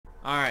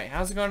Alright,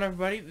 how's it going,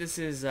 everybody? This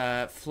is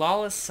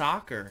Flawless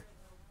Soccer.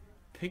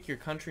 Pick your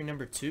country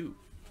number 2.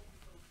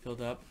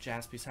 Filled up,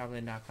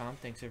 jaspysharland.com.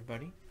 Thanks,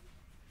 everybody.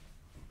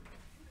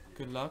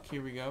 Good luck.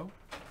 Here we go.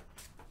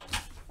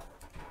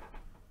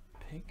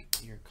 Pick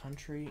your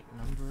country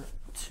number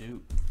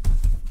 2.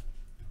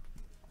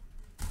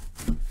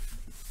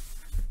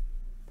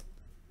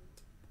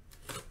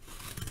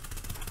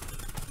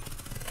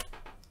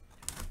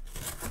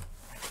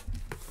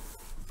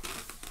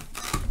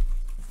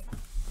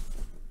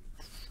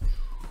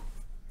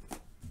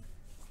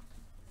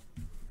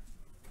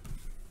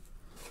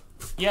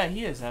 Yeah,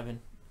 he is, Evan.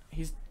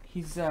 He's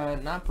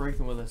not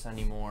breaking with us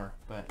anymore,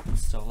 but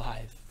he's still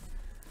alive.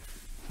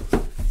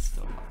 He's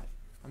still alive.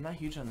 I'm not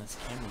huge on this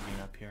camera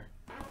being up here.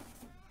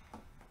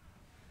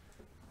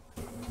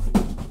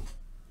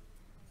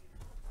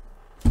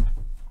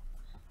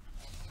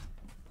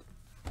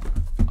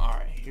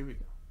 Alright, here we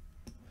go.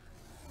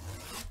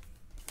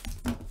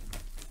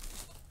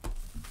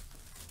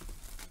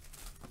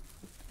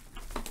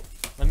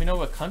 Let me know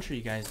what country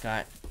you guys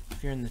got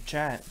if you're in the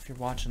chat, if you're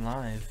watching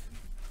live.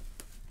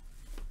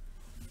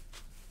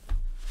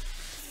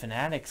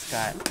 Fanatics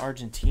got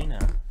Argentina.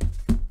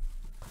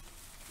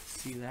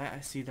 See that?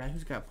 I see that.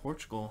 Who's got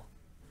Portugal?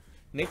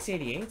 Nick's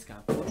 88's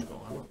got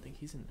Portugal. I don't think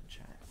he's in the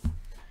chat.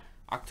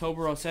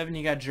 October 07,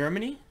 you got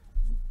Germany?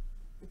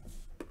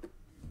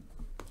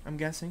 I'm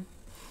guessing.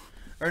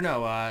 Or no,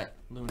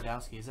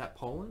 Lewandowski. Is that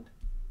Poland?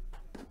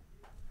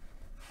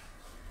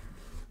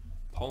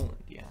 Poland,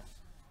 yeah.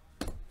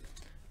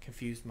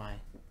 Confused my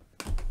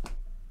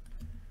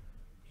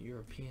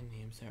European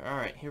names there.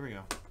 Alright, here we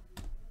go.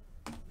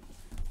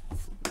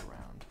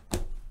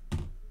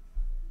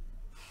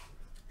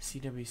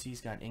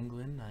 CWC's got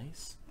England,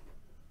 nice.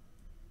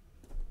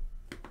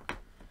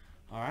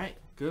 Alright,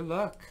 good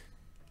luck.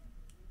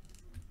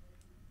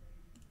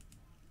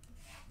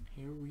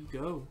 Here we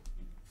go.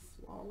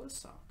 Flawless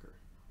Soccer.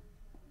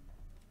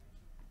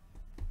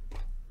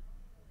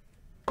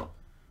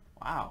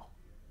 Wow.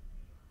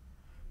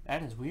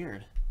 That is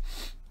weird.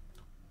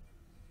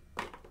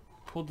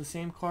 Pulled the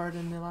same card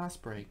in the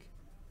last break.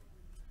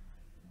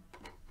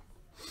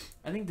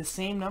 I think the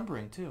same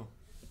numbering too.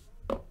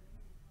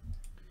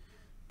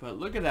 But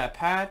look at that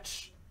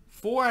patch.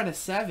 4 out of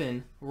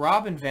 7.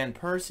 Robin van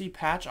Persie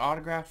patch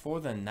autograph for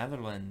the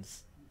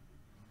Netherlands.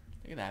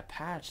 Look at that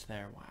patch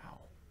there. Wow.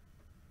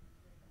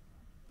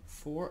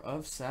 4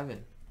 of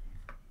 7.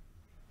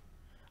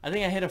 I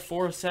think I hit a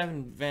 4 of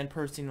 7 Van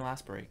Persie in the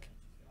last break.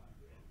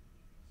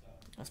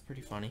 That's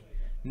pretty funny.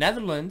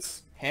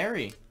 Netherlands.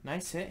 Harry.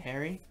 Nice hit,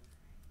 Harry.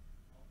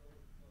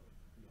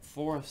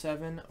 4 of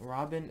 7.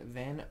 Robin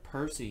van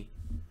Persie.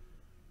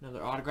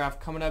 Another autograph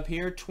coming up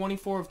here.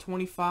 24 of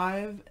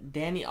 25.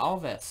 Dani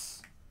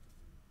Alves.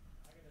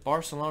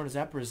 Barcelona. Is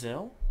that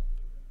Brazil?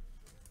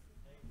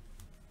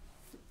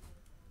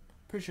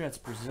 Pretty sure that's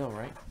Brazil,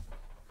 right?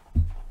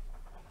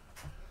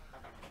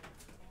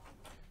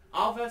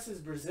 Alves is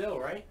Brazil,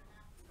 right?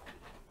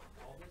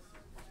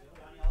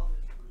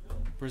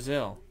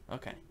 Brazil.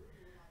 Okay.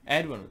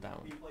 Edwin with that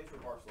one. He plays for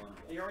Barcelona.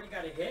 They already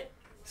got a hit?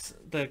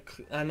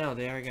 I know,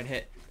 they already got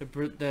hit.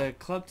 The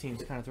club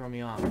teams kind of throw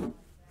me off.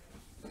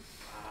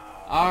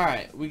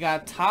 Alright, we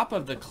got top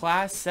of the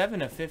class,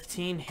 7 of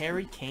 15,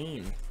 Harry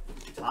Kane.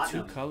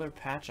 Tottenham. 2-color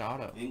patch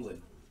auto.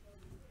 England.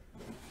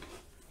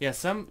 Yeah,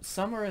 some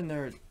are in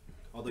their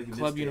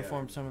club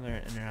uniform, some of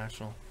their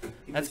international.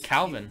 That's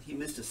Calvin. He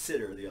missed a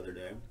sitter the other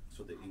day. That's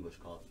what the English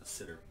call it, a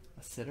sitter.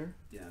 A sitter?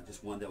 Yeah,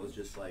 just one that was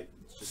just like.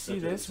 Just see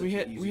this? We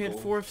hit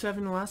 4 of 7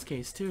 in the last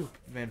case too,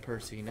 Van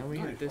Persie. Now we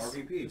hit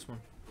this one.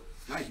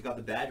 Nice, you got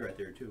the badge right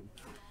there too.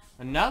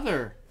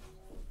 Another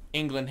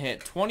England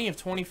hit. 20 of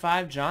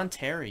 25, John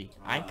Terry.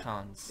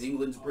 Icons.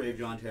 England's brave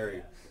John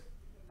Terry.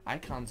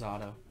 Icons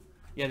auto.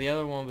 Yeah, the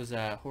other one was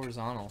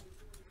horizontal.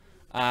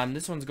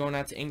 This one's going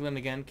out to England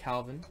again,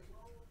 Calvin.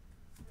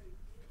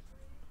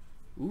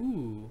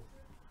 Ooh.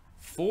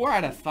 4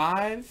 out of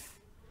 5.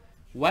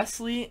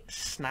 Wesley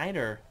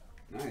Sneijder.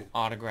 Nice.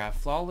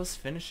 Autograph. Flawless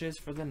finishes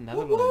for the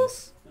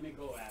Netherlands. Let me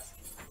go ask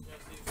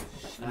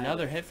him.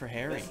 Another hit for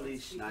Harry. Wesley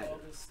Sneijder.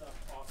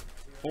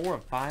 4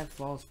 of 5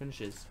 flawless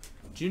finishes.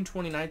 June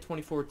 29,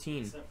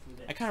 2014.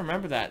 I kind of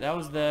remember that. That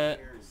was the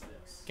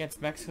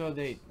against Mexico.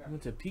 They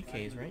went to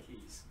PKs, right?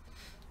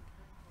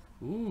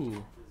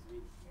 Ooh.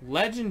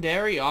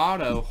 Legendary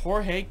auto.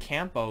 Jorge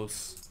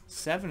Campos.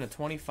 7 of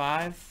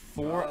 25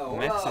 for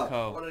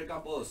Mexico. Jorge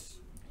Campos.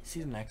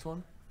 See the next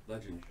one?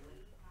 Legend.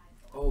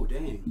 Oh,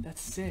 dang.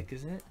 That's sick,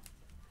 isn't it?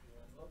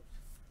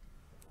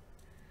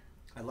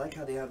 I like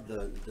how they have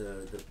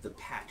the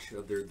patch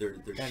of their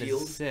That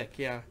shield. is sick,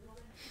 yeah.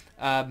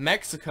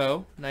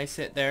 Mexico, nice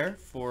hit there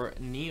for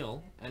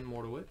Neil and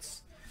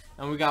Mortowitz.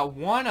 And we got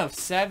 1 of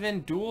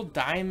 7 dual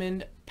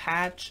diamond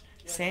patch,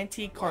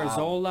 Santi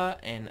Carzola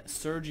and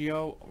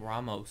Sergio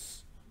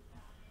Ramos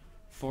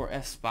for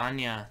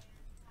España.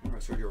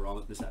 Remember Sergio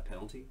Ramos missed that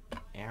penalty?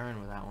 Aaron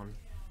with that one.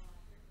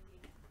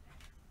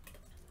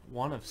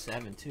 1 of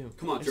 7 too.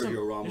 Come on,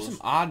 Sergio Ramos. There's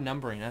some odd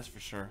numbering, that's for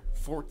sure.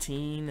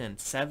 14 and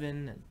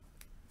 7 and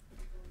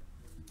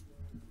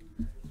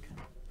kind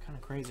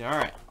crazy. All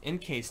right,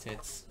 encased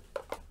hits.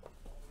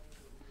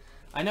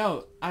 I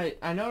know. I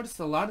noticed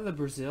a lot of the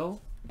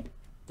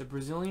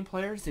Brazilian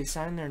players, they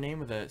sign their name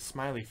with a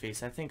smiley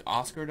face. I think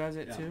Oscar does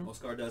it too.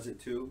 Oscar does it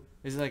too.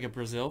 Is it like a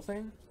Brazil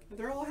thing?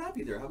 They're all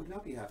happy there. How could you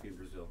not be happy in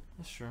Brazil?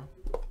 That's true.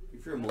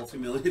 If you're a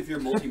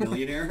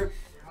multimillionaire,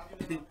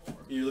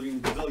 you're living in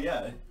Brazil,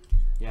 yeah.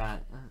 Yeah.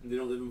 They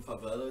don't live in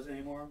favelas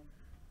anymore.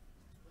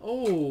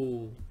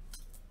 Oh.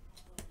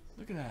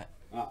 Look at that.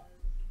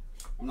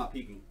 I'm not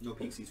peeking. No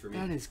peeksies for me.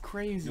 That is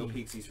crazy. No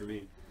peeksies for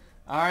me.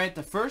 All right,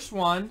 the first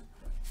one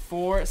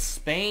for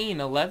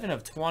Spain, 11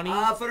 of 20.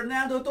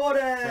 Fernando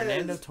Torres.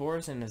 Fernando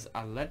Torres in his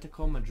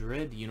Atletico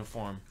Madrid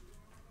uniform.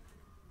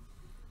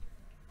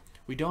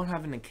 We don't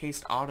have an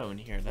encased auto in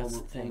here. That's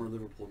the thing. Former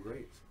Liverpool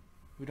great.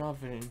 We don't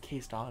have an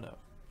encased auto.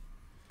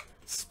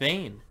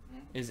 Spain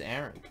is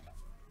Aaron.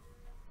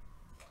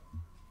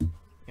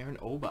 Aaron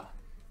Oba.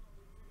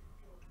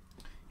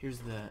 Here's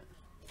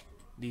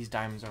these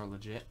diamonds are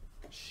legit.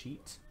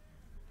 Sheet.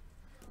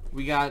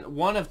 We got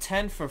 1 of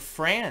 10 for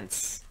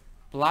France.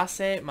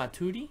 Blase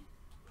Matuidi.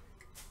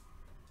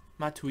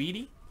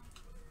 Matuidi?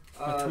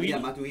 Yeah,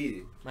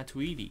 Matuidi.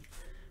 Matuidi.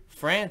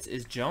 France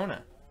is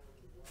Jonah.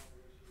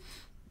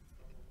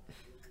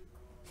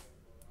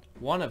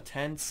 1 of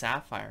 10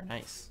 Sapphire.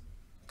 Nice.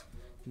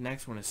 The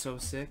next one is so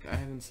sick. I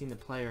haven't seen the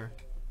player.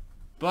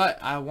 But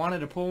I wanted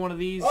to pull one of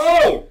these.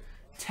 Oh!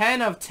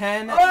 10 of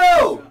 10.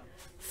 Oh!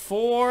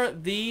 For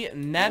the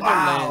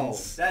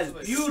Netherlands. Wow, that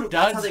is beautiful.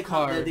 Studs That's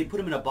how card. they put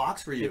them in a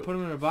box for you. They put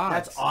them in a box.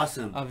 That's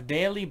awesome. Of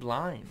Daily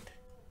Blind.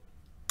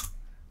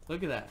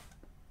 Look at that.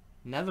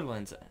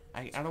 Netherlands.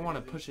 I don't want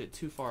to push it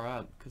too far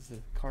up because the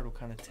card will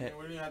kind of tip.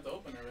 We don't even have to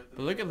open it. Right?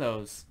 But look at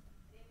those.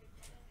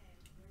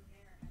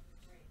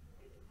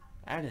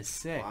 That is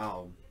sick.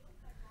 Wow.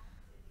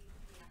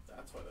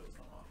 That's why that was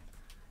not on.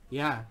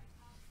 Yeah.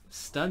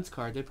 Studs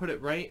card. They put it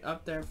right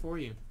up there for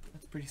you.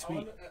 That's pretty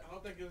sweet. I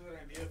hope that gives an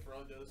idea for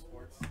all the other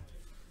sports.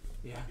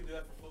 Yeah. You can do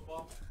that for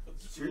football. Put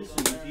the screws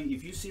Seriously, on there.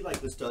 if you see like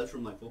the studs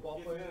from like football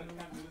If you players, got a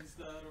kind of moving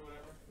stud or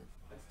whatever.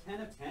 that's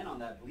 10 of 10 on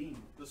that bleed.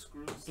 The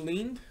screws.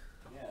 Blind?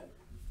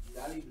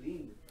 Yeah, Dali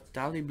bleed.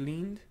 Dali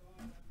Blind?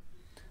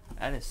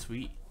 That is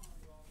sweet.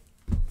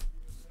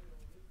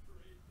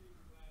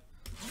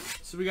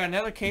 So we got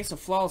another case of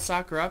Flawless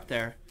Soccer up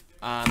there.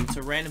 It's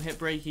a random hit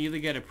break. You either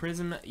get a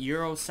Prism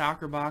Euro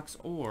Soccer box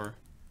or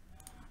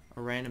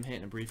a random hit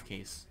in a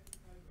briefcase.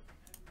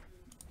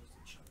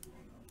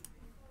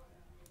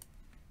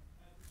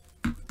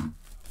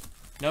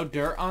 No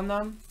dirt on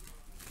them?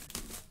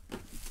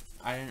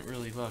 I didn't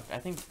really look. I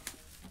think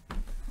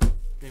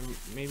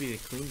maybe they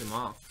cleaned them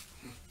off.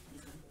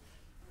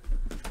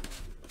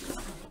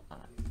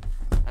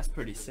 That's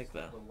pretty sick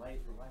though.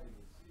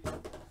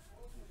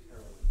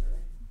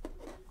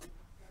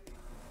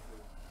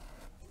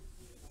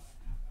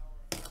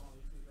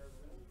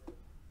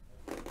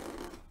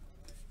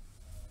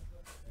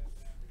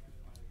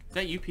 Is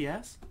that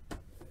UPS?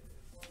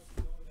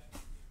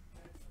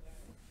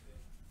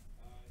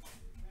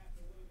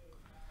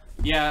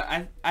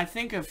 Yeah, I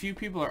think a few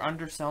people are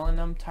underselling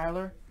them,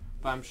 Tyler,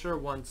 but I'm sure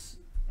once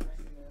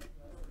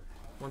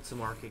the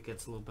market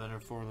gets a little better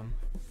for them.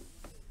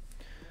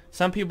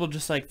 Some people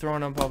just like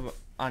throwing them up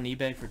on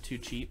eBay for too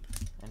cheap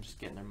and just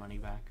getting their money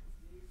back.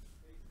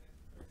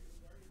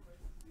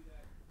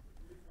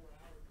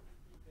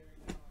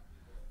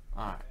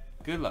 Alright,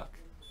 good luck.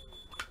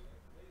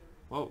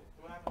 Whoa.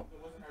 What happened?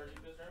 It wasn't her.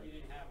 You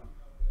didn't have them.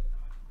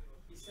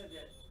 He said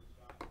that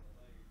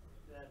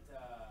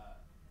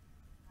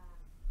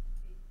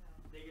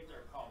they get their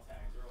call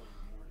tags early in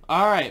the morning.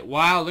 Alright,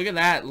 wow, look at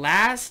that.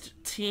 Last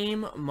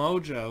Team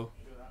Mojo.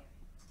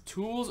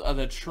 Tools of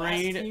the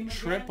Trade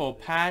triple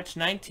patch,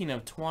 19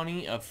 of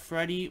 20 of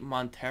Freddie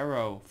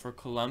Montero for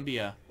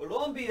Colombia.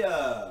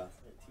 Colombia.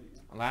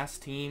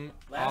 Last team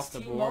Last off the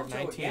team board, Mojo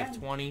 19 again. of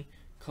 20.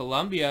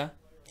 Colombia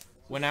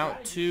went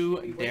out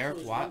to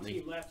Derek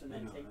Watley. Left and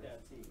then take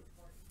that team.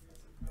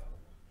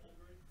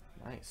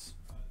 Nice.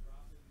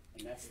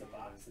 And that's the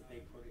box that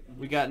they put it in.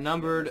 We got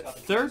numbered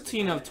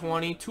 13 of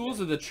 20. Tools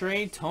of the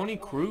Trade, Tony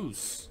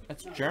Cruz.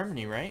 That's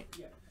Germany, right?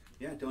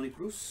 Yeah, Tony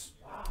Cruz.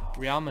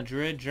 Real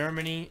Madrid,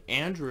 Germany.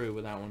 Andrew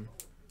with that one.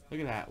 Look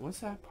at that. What's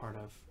that part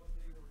of?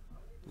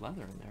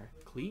 Leather in there.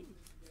 Cleat?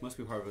 Must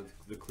be part of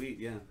the cleat,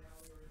 yeah.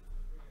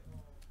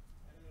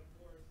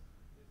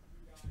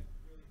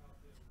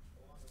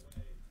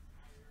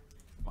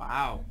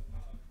 Wow.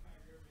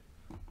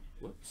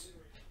 Whoops.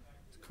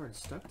 This card's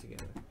stuck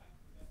together.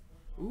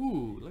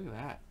 Ooh, look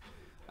at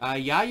that.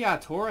 Yaya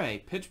Torre,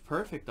 Pitch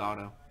Perfect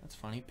auto. That's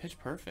funny. Pitch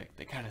Perfect.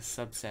 They got a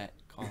subset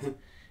called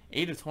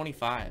 8 of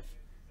 25.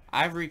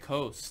 Ivory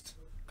Coast.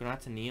 Going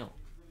out to Neil.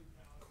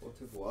 Cote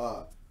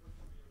d'Ivoire.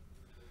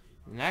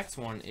 Next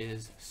one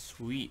is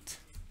sweet.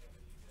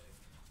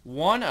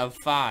 1 of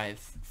 5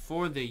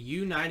 for the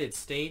United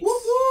States.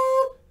 Whoop,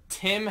 whoop.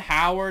 Tim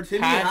Howard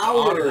Timmy patch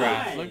Howard.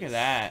 autograph. Nice. Look at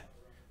that.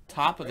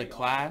 Top of the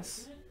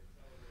class.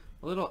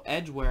 A little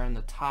edge wear on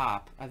the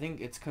top. I think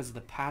it's because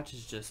the patch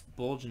is just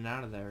bulging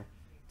out of there.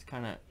 It's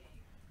kind of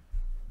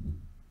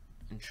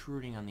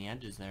intruding on the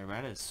edges there.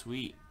 That is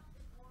sweet.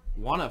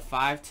 1 of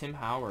 5, Tim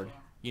Howard.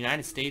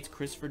 United States,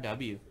 Christopher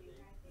W.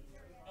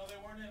 No, they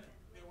weren't in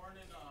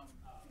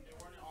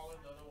all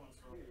of the other ones,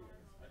 so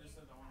I just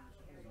said the one.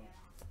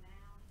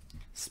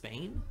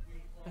 Spain,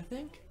 I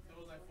think. There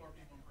was like 4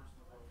 people in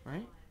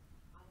person. Right?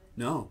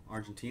 No,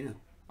 Argentina.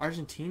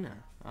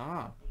 Argentina.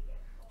 Ah.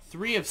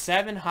 3 of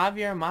 7,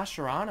 Javier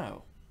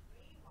Mascherano.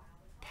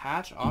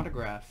 Patch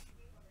autograph.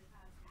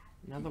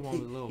 Another one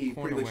with a little He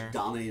corner pretty much wear.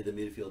 dominated the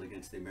midfield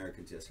against the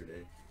Americans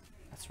yesterday.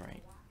 That's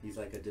right. He's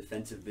like a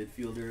defensive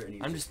midfielder,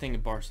 and I'm just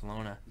thinking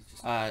Barcelona. he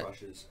just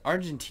crushes.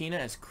 Argentina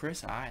is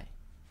Chris I.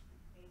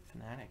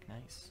 Fanatic,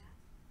 nice.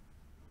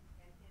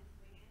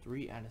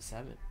 3 out of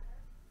 7.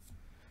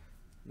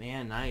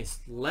 Man, nice.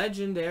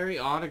 Legendary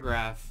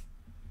autograph.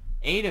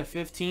 8 of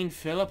 15,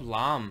 Philip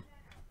Lahm.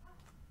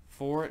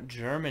 For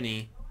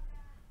Germany.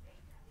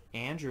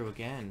 Andrew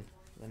again.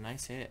 A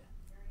nice hit.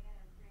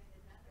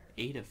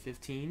 8 of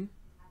 15.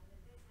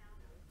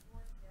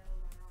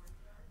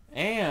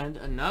 And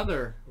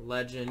another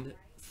legend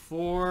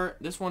for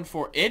this one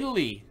for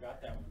Italy. Got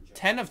that one, Joe.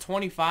 10 of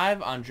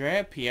 25,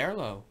 Andrea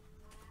Pirlo.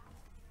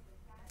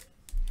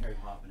 Very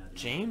hopping at the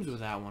James with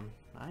that one.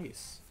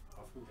 Nice.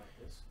 How come we got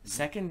this?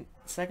 Second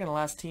to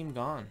last team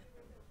gone.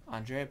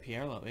 Andrea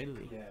Pirlo,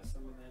 Italy. Yeah,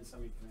 some of them, some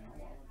of you can have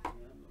one.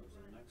 Yeah, those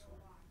are the next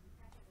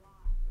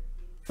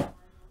one.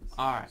 This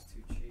All right. is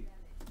too cheap.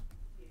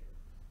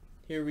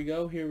 Here we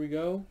go. Here we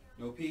go.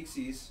 No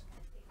peeksies.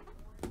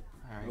 All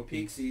right. No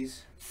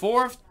peeksies.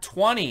 4 of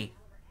 20.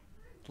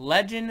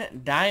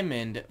 Legend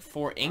Diamond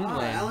for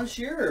England. Alan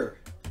Shearer.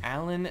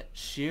 Alan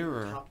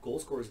Shearer. Top goal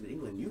scorers in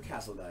England.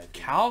 Newcastle guy.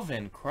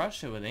 Calvin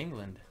crushed it with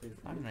England. Played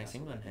for A lot of nice Newcastle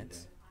England back in the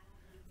hits. day.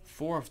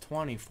 4 of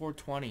 20.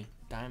 420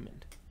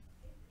 Diamond.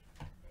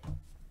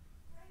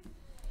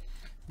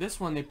 This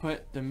one they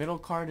put the middle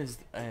card is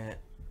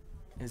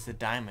the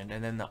diamond,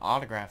 and then the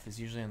autograph is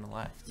usually on the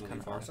left. It's On kind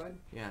the of far odd. side?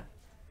 Yeah.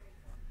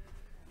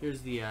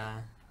 Here's the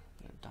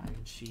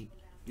diamond sheet.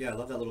 Yeah, I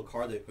love that little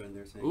card they put in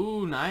there saying.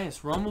 Ooh,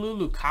 nice.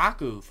 Romelu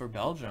Lukaku for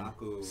Belgium.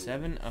 Lukaku.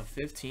 7 of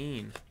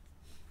 15.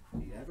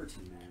 The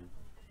Everton man.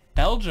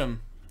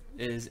 Belgium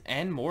is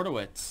N.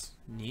 Mordowitz.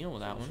 Neil with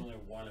that There's one. only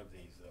one of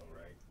these, though,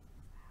 right?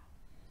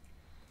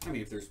 I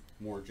mean, if there's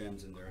more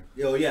gems in there.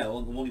 Oh yeah,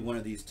 only one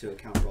of these to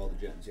account for all the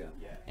gems. Yeah.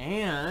 Yeah.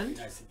 And It'd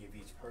be nice to give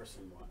each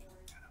person one.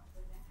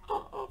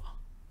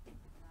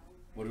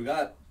 What do we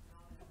got?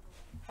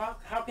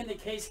 How can the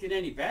case get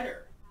any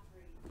better?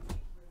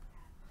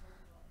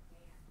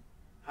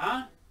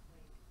 Huh?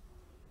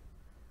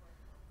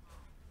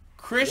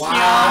 Cristiano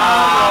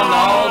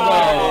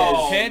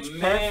Wow. Ronaldo. Pitch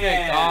perfect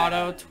Man.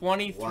 auto.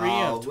 23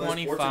 Wow, of who has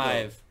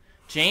 25.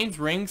 James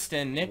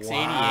Ringston, Knicks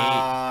 88.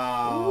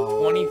 Wow.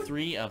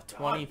 23 of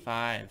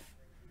 25.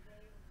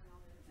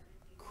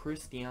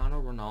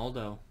 Cristiano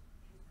Ronaldo.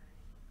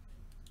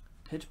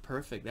 Pitch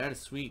perfect. That is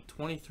sweet.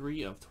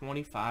 23 of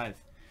 25.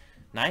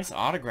 Nice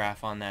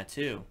autograph on that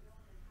too.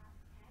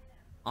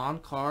 On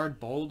card,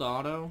 bold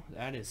auto.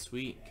 That is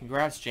sweet.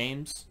 Congrats,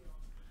 James.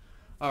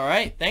 All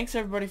right. Thanks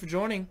everybody for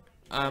joining.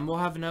 We'll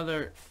have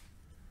another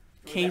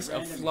case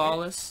of random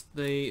flawless,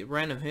 the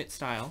random hit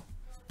style,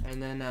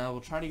 and then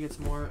we'll try to get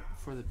some more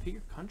for the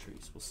bigger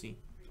countries. We'll see.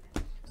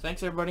 So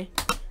thanks everybody.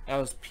 That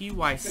was We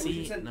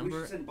PYC should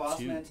number send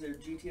Bossman 2. to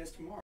GTS tomorrow.